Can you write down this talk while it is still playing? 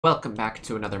Welcome back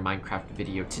to another Minecraft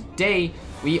video. Today,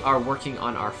 we are working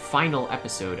on our final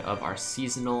episode of our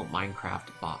seasonal Minecraft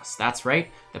boss. That's right,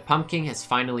 the Pumpkin has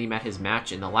finally met his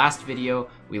match. In the last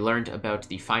video, we learned about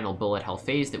the final bullet hell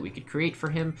phase that we could create for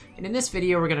him. And in this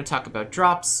video, we're going to talk about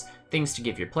drops, things to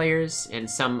give your players, and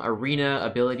some arena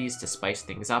abilities to spice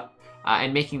things up,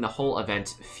 and making the whole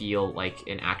event feel like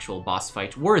an actual boss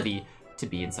fight worthy to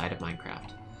be inside of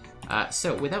Minecraft.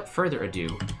 So without further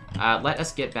ado, let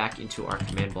us get back into our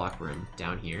command block room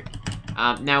down here.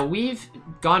 Now we've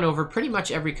gone over pretty much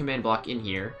every command block in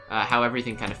here, how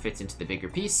everything kind of fits into the bigger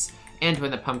piece, and when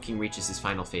the pumpkin reaches his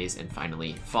final phase and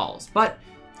finally falls. But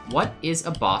what is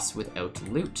a boss without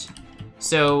loot?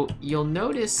 So you'll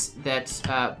notice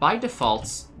that by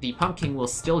default, the pumpkin will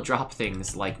still drop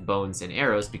things like bones and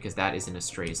arrows because that is in a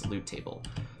Stray's loot table.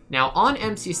 Now, on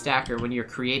MC Stacker, when you're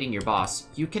creating your boss,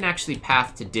 you can actually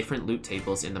path to different loot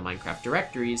tables in the Minecraft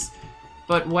directories,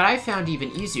 but what I found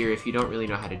even easier if you don't really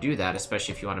know how to do that,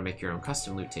 especially if you want to make your own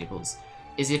custom loot tables,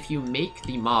 is if you make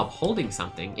the mob holding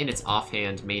something in its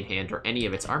offhand, main hand, or any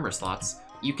of its armor slots,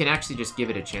 you can actually just give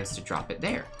it a chance to drop it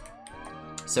there.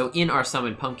 So in our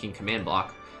Summon Pumpkin command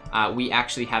block, we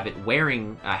actually have it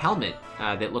wearing a helmet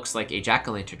that looks like a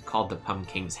jack-o'-lantern called the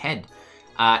Pumpkin's Head.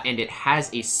 And it has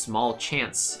a small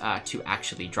chance to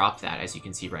actually drop that, as you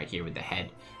can see right here with the head.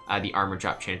 The armor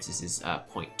drop chances is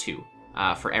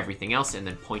 0.2 for everything else, and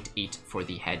then 0.8 for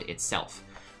the head itself,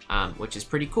 which is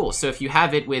pretty cool. So if you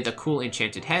have it with a cool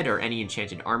enchanted head or any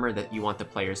enchanted armor that you want the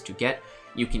players to get,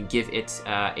 you can give it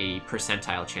a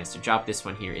percentile chance to drop. This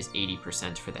one here is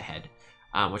 80% for the head,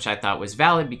 which I thought was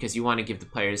valid because you want to give the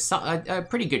players a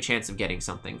pretty good chance of getting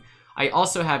something. I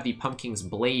also have the Pumpkin's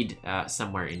Blade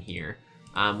somewhere in here.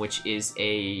 Which is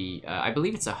I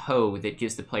believe it's a hoe that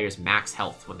gives the players max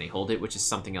health when they hold it, which is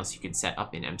something else you can set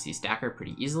up in MC Stacker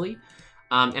pretty easily.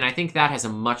 And I think that has a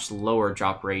much lower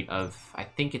drop rate of, I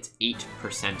think it's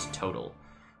 8% total.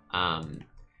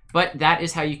 But that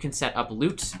is how you can set up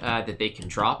loot that they can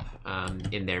drop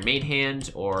in their main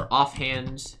hand or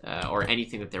offhand or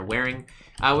anything that they're wearing,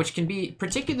 which can be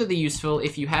particularly useful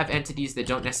if you have entities that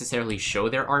don't necessarily show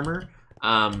their armor.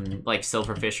 Like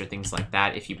silverfish or things like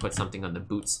that. If you put something on the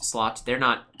boots slot, they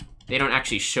don't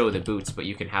actually show the boots, but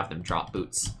you can have them drop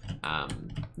boots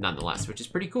nonetheless, which is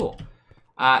pretty cool.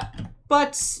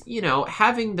 But, you know,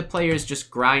 having the players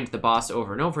just grind the boss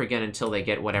over and over again until they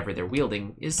get whatever they're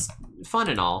wielding is fun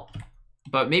and all,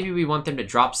 but maybe we want them to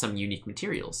drop some unique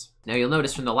materials. Now you'll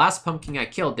notice from the last pumpkin I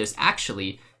killed, there's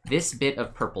actually this bit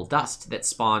of purple dust that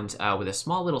spawned with a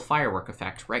small little firework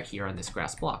effect right here on this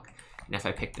grass block. And if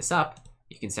I pick this up,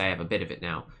 you can say I have a bit of it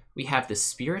now. We have the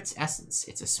Spirit's Essence.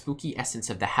 It's a spooky essence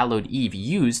of the Hallowed Eve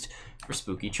used for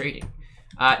spooky trading.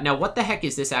 Now, what the heck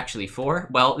is this actually for?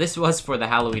 Well, this was for the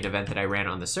Halloween event that I ran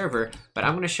on the server, but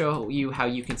I'm going to show you how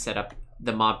you can set up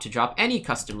the mob to drop any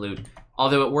custom loot,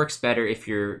 although it works better if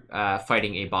you're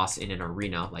fighting a boss in an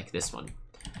arena like this one.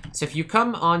 So if you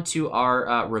come onto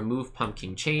our Remove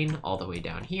Pumpkin chain all the way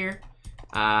down here,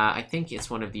 I think it's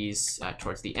one of these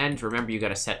towards the end. Remember, you got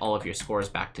to set all of your scores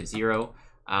back to 0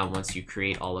 once you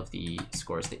create all of the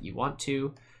scores that you want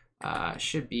to.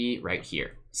 Should be right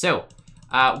here. So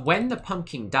when the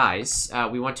pumpkin dies,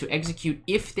 we want to execute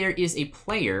if there is a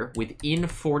player within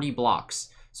 40 blocks.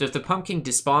 So if the pumpkin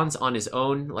despawns on his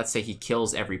own, let's say he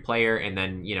kills every player and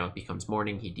then, you know, it becomes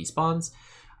morning, he despawns.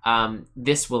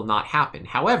 This will not happen.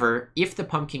 However, if the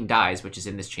pumpkin dies, which is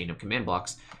in this chain of command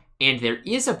blocks, and there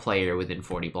is a player within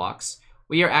 40 blocks,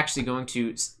 we are actually going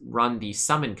to run the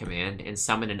summon command and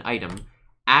summon an item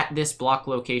at this block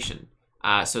location.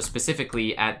 So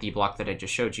specifically at the block that I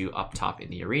just showed you up top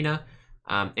in the arena.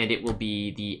 And it will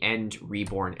be the End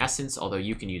Reborn Essence, although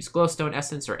you can use Glowstone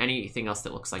Essence or anything else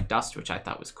that looks like dust, which I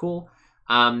thought was cool.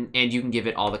 And you can give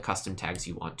it all the custom tags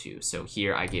you want to. So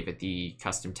here I gave it the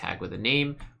custom tag with a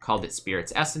name, called it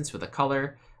Spirit's Essence with a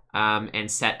color, and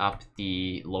set up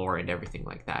the lore and everything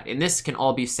like that. And this can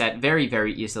all be set very,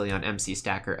 very easily on MC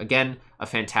Stacker. Again, a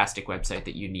fantastic website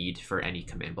that you need for any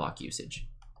command block usage.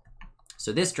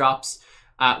 So this drops,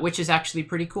 which is actually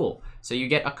pretty cool. So you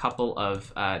get a couple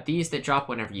of these that drop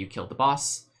whenever you kill the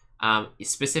boss.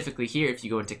 Specifically here, if you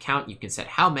go into count, you can set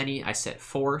how many. I set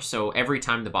 4, so every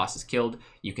time the boss is killed,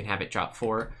 you can have it drop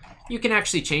 4. You can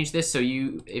actually change this, so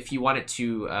if you want it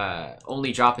to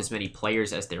only drop as many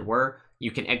players as there were,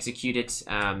 you can execute it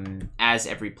as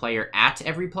every player at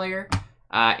every player,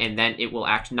 and then it will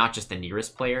act not just the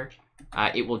nearest player.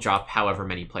 It will drop however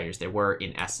many players there were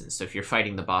in essence. So if you're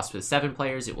fighting the boss with 7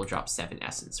 players, it will drop 7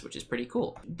 essence, which is pretty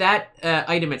cool. That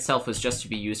item itself was just to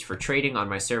be used for trading on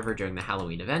my server during the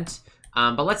Halloween event.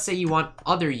 But let's say you want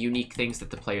other unique things that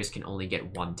the players can only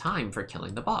get one time for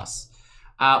killing the boss.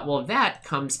 Well, that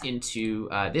comes into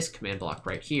this command block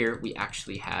right here. We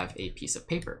actually have a piece of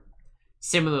paper.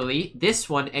 Similarly, this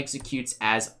one executes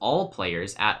as all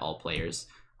players at all players.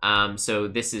 So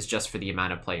this is just for the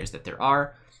amount of players that there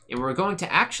are. And we're going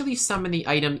to actually summon the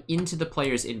item into the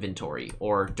player's inventory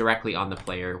or directly on the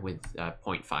player with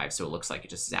 0.5. So it looks like it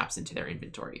just zaps into their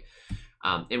inventory.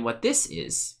 And what this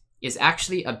is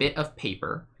actually a bit of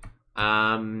paper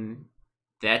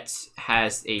that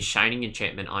has a shining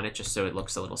enchantment on it, just so it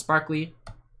looks a little sparkly,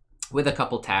 with a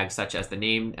couple tags such as the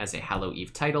name as a Hallow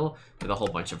Eve title with a whole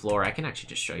bunch of lore. I can actually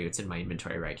just show you. It's in my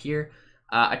inventory right here.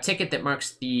 A ticket that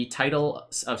marks the title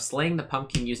of slaying the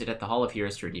pumpkin. Use it at the Hall of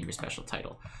Heroes to redeem your special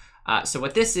title. So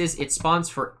what this is, it spawns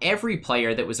for every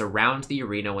player that was around the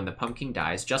arena when the pumpkin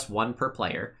dies, just one per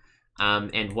player.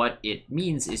 And what it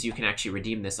means is you can actually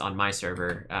redeem this on my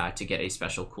server to get a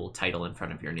special cool title in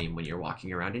front of your name when you're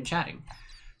walking around and chatting.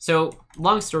 So,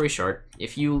 long story short,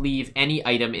 if you leave any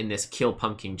item in this kill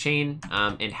pumpkin chain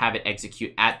and have it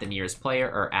execute at the nearest player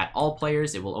or at all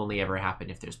players, it will only ever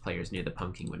happen if there's players near the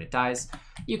pumpkin when it dies.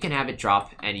 You can have it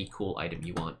drop any cool item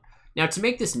you want. Now, to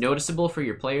make this noticeable for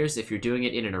your players, if you're doing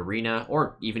it in an arena,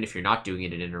 or even if you're not doing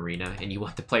it in an arena and you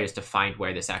want the players to find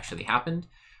where this actually happened,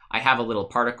 I have a little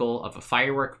particle of a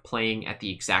firework playing at the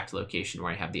exact location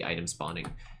where I have the item spawning.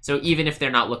 So even if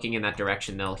they're not looking in that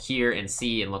direction, they'll hear and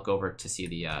see and look over to see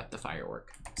the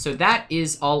firework. So that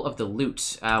is all of the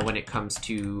loot when it comes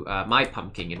to my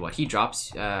pumpkin and what he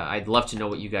drops. I'd love to know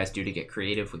what you guys do to get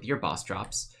creative with your boss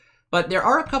drops. But there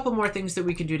are a couple more things that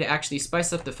we can do to actually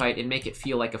spice up the fight and make it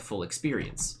feel like a full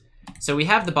experience. So we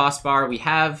have the boss bar, we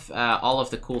have all of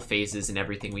the cool phases and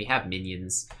everything, we have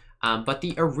minions. But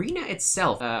the arena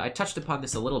itself, I touched upon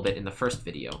this a little bit in the first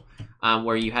video,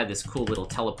 where you had this cool little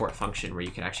teleport function where you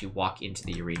could actually walk into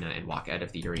the arena and walk out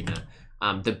of the arena.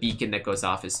 The beacon that goes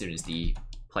off as soon as the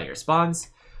player spawns.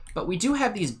 But we do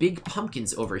have these big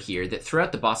pumpkins over here that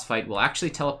throughout the boss fight will actually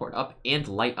teleport up and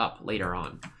light up later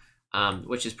on,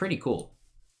 which is pretty cool.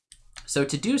 So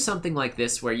to do something like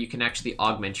this where you can actually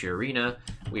augment your arena,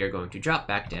 we are going to drop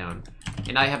back down.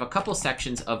 And I have a couple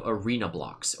sections of arena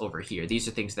blocks over here. These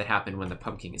are things that happen when the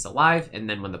pumpkin is alive and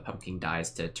then when the pumpkin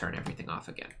dies to turn everything off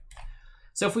again.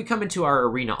 So if we come into our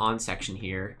arena on section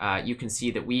here, you can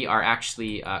see that we are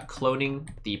actually cloning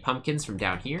the pumpkins from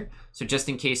down here. So just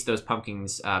in case those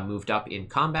pumpkins moved up in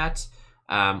combat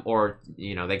or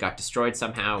they got destroyed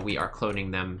somehow, we are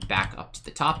cloning them back up to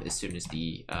the top as soon as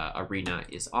the arena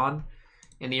is on.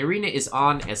 And the arena is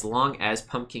on as long as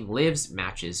pumpkin lives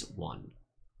matches 1.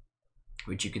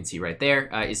 Which you can see right there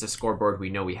is a scoreboard. We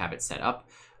know we have it set up.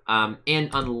 And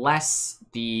unless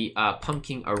the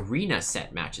pumpkin arena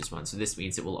set matches 1, so this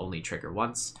means it will only trigger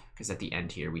once, because at the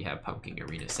end here we have pumpkin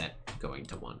arena set going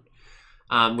to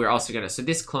 1. We're also gonna, so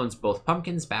this clones both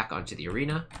pumpkins back onto the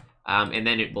arena, and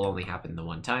then it will only happen the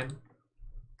one time.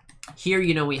 Here,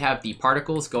 we have the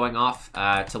particles going off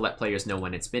to let players know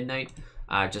when it's midnight.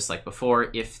 Just like before,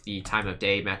 if the time of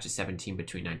day matches 17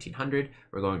 between 1900,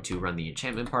 we're going to run the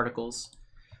enchantment particles.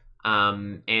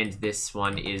 And this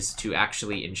one is to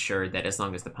actually ensure that as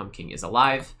long as the pumpkin is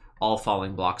alive, all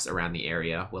falling blocks around the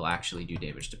area will actually do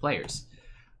damage to players.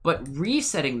 But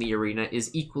resetting the arena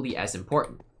is equally as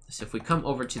important. So if we come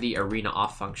over to the arena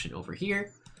off function over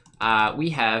here, we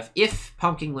have if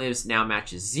pumpkin lives now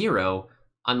matches 0,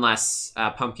 unless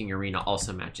pumpkin arena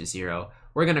also matches 0.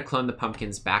 We're going to clone the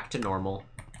pumpkins back to normal,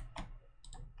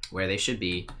 where they should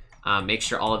be. Make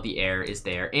sure all of the air is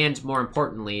there. And more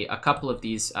importantly, a couple of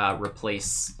these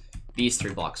replace these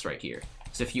 3 blocks right here.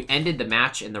 So if you ended the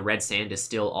match and the red sand is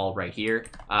still all right here,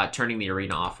 turning the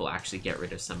arena off will actually get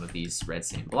rid of some of these red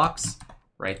sand blocks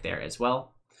right there as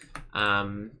well.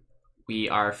 We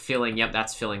are filling, yep,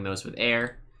 that's filling those with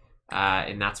air.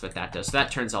 And that's what that does. So that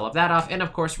turns all of that off. And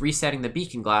of course, resetting the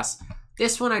beacon glass.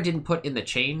 This one I didn't put in the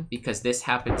chain because this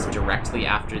happens directly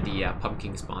after the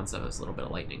pumpkin spawns, so it's a little bit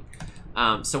of lightning.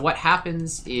 So what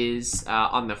happens is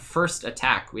on the first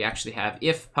attack, we actually have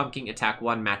if pumpkin attack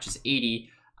 1 matches 80,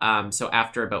 so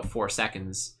after about 4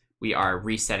 seconds, we are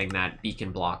resetting that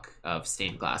beacon block of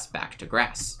stained glass back to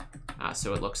grass,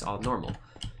 so it looks all normal.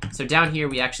 So down here,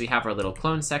 we actually have our little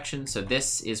clone section. So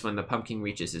this is when the pumpkin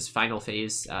reaches his final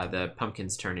phase. The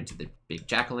pumpkins turn into the big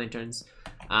jack-o'-lanterns.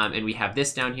 And we have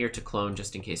this down here to clone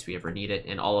just in case we ever need it,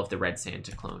 and all of the red sand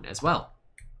to clone as well.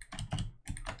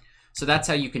 So that's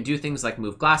how you can do things like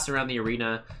move glass around the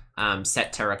arena,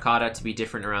 set terracotta to be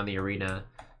different around the arena,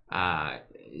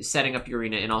 setting up your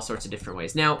arena in all sorts of different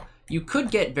ways. Now, you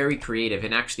could get very creative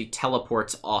and actually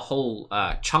teleport a whole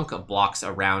chunk of blocks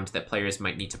around that players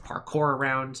might need to parkour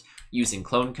around using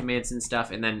clone commands and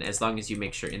stuff, and then as long as you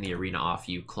make sure in the arena off,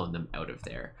 you clone them out of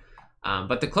there.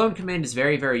 But the clone command is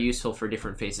very, very useful for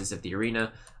different phases of the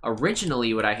arena.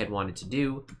 Originally, what I had wanted to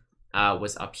do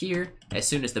was up here. As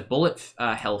soon as the bullet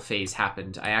hell phase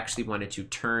happened, I actually wanted to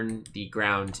turn the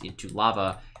ground into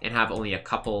lava and have only a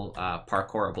couple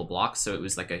parkourable blocks, so it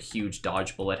was like a huge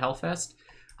dodge bullet hell fest.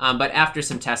 But after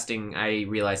some testing, I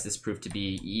realized this proved to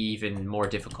be even more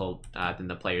difficult than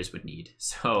the players would need.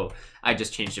 So I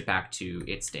just changed it back to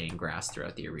it staying grass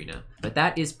throughout the arena. But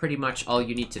that is pretty much all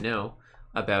you need to know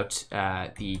about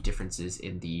the differences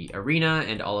in the arena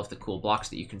and all of the cool blocks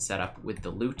that you can set up with the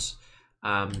loot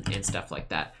and stuff like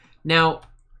that. Now,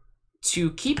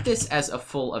 to keep this as a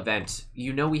full event,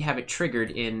 you know we have it triggered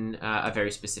in a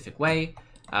very specific way.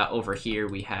 Over here,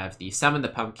 we have the Summon the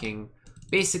Pumpkin,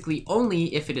 basically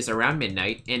only if it is around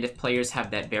midnight and if players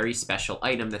have that very special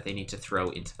item that they need to throw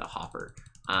into the hopper,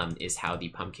 is how the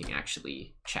pumpkin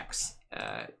actually checks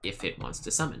if it wants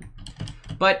to summon.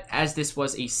 But as this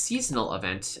was a seasonal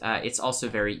event, it's also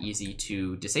very easy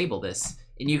to disable this,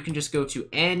 and you can just go to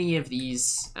any of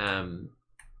these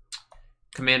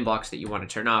command blocks that you want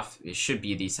to turn off. It should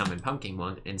be the Summon Pumpkin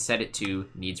one, and set it to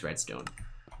Needs Redstone.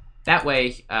 That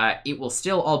way, it will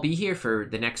still all be here for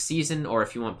the next season, or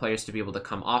if you want players to be able to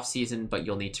come off season, but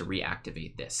you'll need to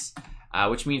reactivate this.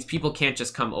 Which means people can't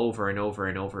just come over and over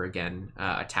and over again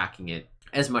attacking it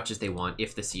as much as they want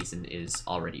if the season is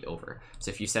already over. So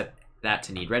if you set that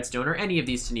to Need Redstone, or any of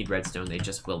these to Need Redstone, they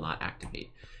just will not activate,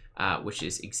 which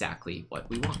is exactly what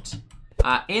we want.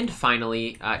 And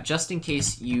finally, just in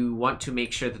case you want to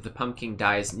make sure that the pumpkin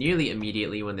dies nearly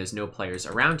immediately when there's no players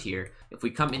around here, if we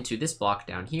come into this block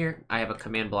down here, I have a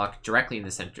command block directly in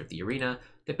the center of the arena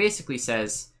that basically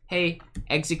says, hey,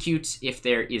 execute if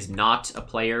there is not a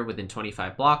player within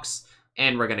 25 blocks,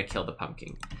 and we're going to kill the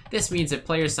pumpkin. This means if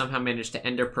players somehow manage to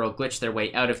Ender Pearl glitch their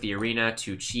way out of the arena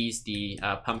to cheese the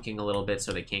pumpkin a little bit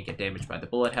so they can't get damaged by the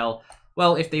bullet hell,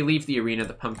 well, if they leave the arena,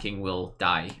 the pumpkin will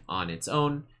die on its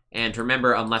own. And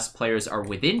remember, unless players are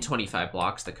within 25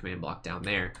 blocks, the command block down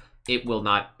there, it will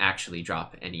not actually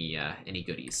drop any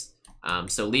goodies.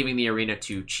 So leaving the arena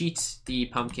to cheat the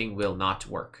pumpkin will not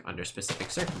work under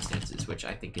specific circumstances, which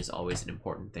I think is always an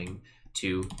important thing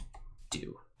to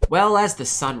do. Well, as the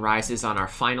sun rises on our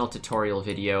final tutorial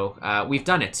video, we've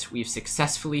done it. We've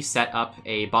successfully set up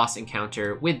a boss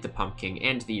encounter with the pumpkin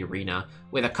and the arena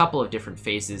with a couple of different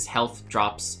phases, health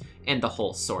drops, and the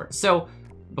whole sort. So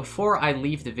before I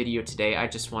leave the video today, I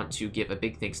just want to give a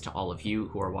big thanks to all of you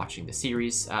who are watching the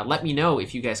series. Let me know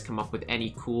if you guys come up with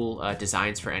any cool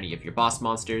designs for any of your boss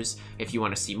monsters, if you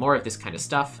want to see more of this kind of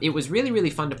stuff. It was really, really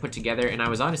fun to put together, and I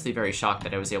was honestly very shocked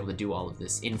that I was able to do all of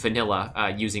this in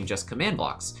vanilla using just command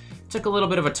blocks. It took a little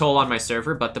bit of a toll on my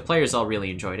server, but the players all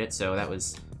really enjoyed it, so that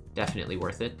was definitely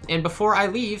worth it. And before I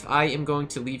leave, I am going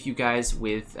to leave you guys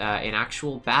with an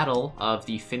actual battle of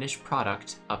the finished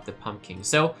product of the pumpkin.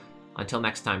 So until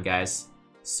next time, guys,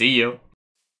 see you.